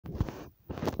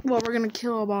Well, we're gonna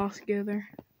kill a boss together.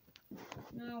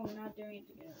 No, we're not doing it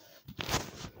together.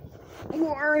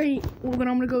 Well, alright. Well, then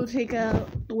I'm gonna go take out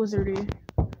the wizardy.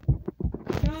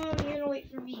 No, you're gonna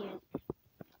wait for me.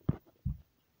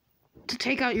 To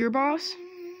take out your boss?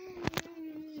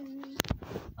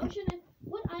 Ocean,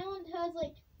 what island has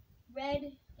like red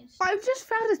and I've just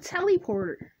found a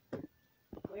teleporter.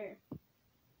 where?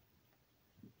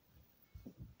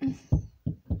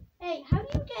 Hey, how do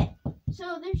you get?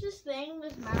 So there's this thing,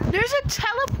 this map. There's a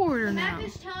teleporter The now. map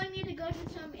is telling me to go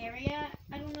to some area.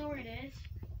 I don't know where it is.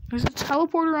 There's a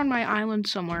teleporter on my island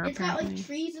somewhere, It's apparently. got like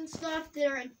trees and stuff that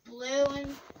are in blue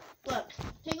and look.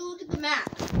 Take a look at the map.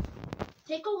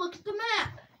 Take a look at the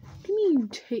map. What do you mean you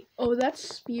take? Oh, that's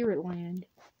Spirit Land.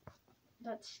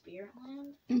 That's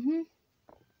Spiritland. Mm-hmm.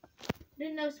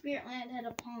 Didn't know Spiritland had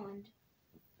a pond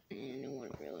No one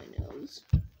really knows.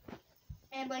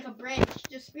 and like a bridge.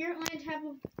 Does Spiritland have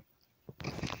a?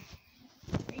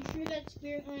 Are you sure that's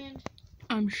Spiritland?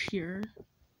 I'm sure.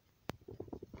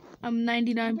 I'm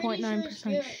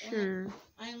 99.9% sure.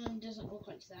 Island doesn't look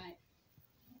like that.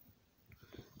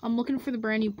 I'm looking for the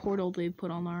brand new portal they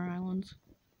put on our islands.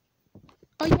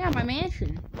 Oh yeah, my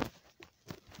mansion.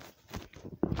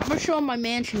 I'm gonna show them my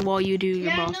mansion while you do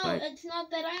your boss fight. It's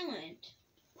not that island.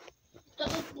 It's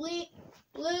got like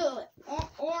blue,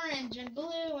 orange, and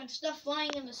blue and stuff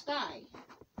flying in the sky.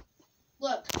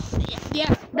 Look.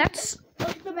 Yeah, that's. Look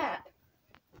at the map.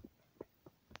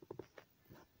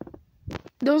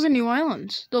 Those are new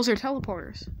islands. Those are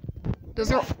teleporters.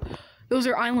 Those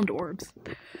are island orbs.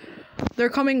 They're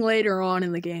coming later on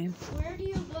in the game. Where do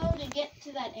you go to get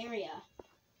to that area?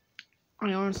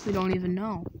 I honestly don't even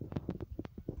know.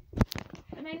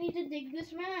 And I need to dig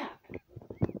this map.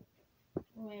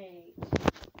 Wait.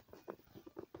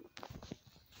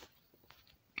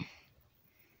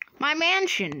 My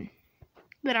mansion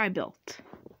that I built.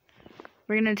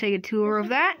 We're gonna take a tour of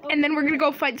that, and then we're gonna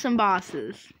go fight some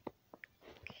bosses.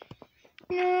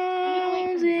 I think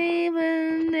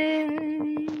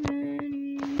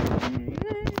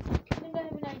I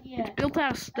have an idea. Built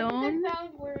out of I stone, think I found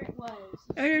where it was.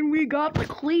 and we got the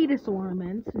Cletus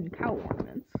ornaments and cow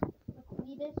ornaments. The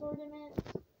Cletus ornaments?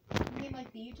 You mean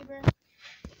like the YouTuber?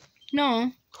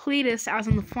 No, Cletus as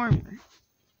in the farmer.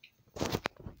 Is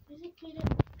it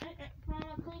Cletus?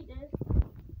 Cletus.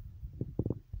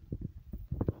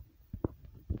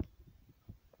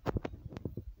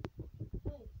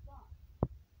 Hey, stop.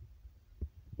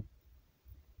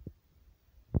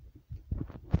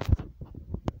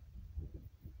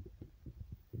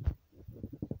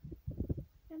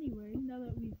 Anyway, now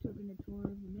that we've taken a tour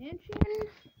of the mansion,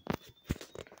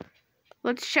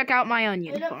 let's check out my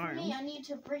onion Wait up farm. for me. I need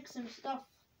to break some stuff.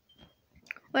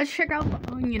 Let's check out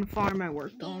the onion farm I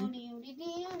worked on.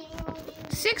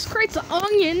 6 crates of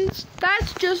onions?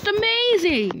 That's just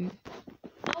amazing!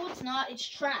 No, it's not. It's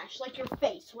trash. Like your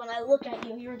face. When I look at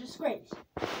you, you're a disgrace.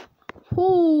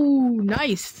 Ooh,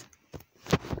 nice.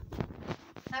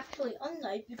 Actually,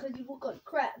 unnice because you look like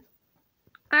crap.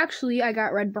 Actually, I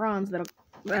got red bronze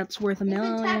that's worth $1 Even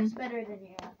million. Tap's better than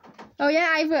you. Oh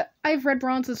yeah, I've red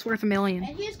bronze that's worth $1 million.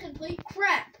 And he's complete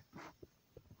crap.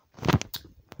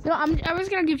 No, I was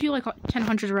gonna give you like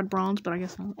 1,000 red bronze, but I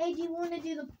guess not. Hey, do you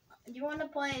want to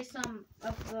play some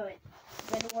of the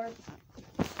Red War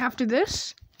After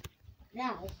this?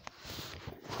 now?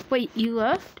 Wait, you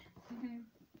left?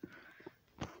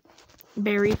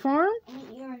 Berry farm?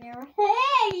 You're an error.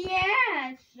 Hey,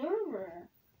 yeah, server.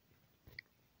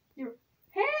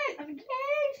 Hey, I'm gay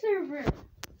server.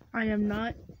 I am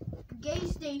not. Gay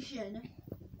station.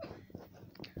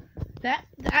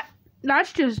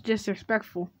 That's just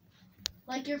disrespectful.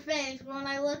 Like your face. When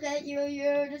I look at you,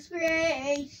 you're a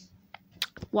disgrace.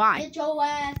 Why? Get your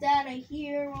ass out of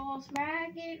here or I'll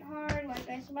smack it hard like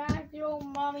I smacked your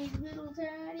mommy's little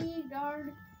daddy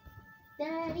guard.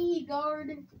 Daddy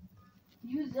guard.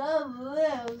 You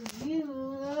love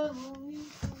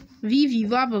Vivi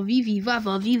Vava, Vivi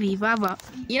Vava, Vivi Vava.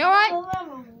 You know what?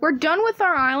 We're done with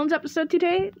our islands episode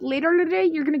today. Later today,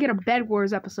 you're gonna get a Bed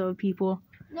Wars episode, people.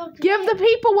 No, today, Give the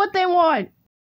people what they want.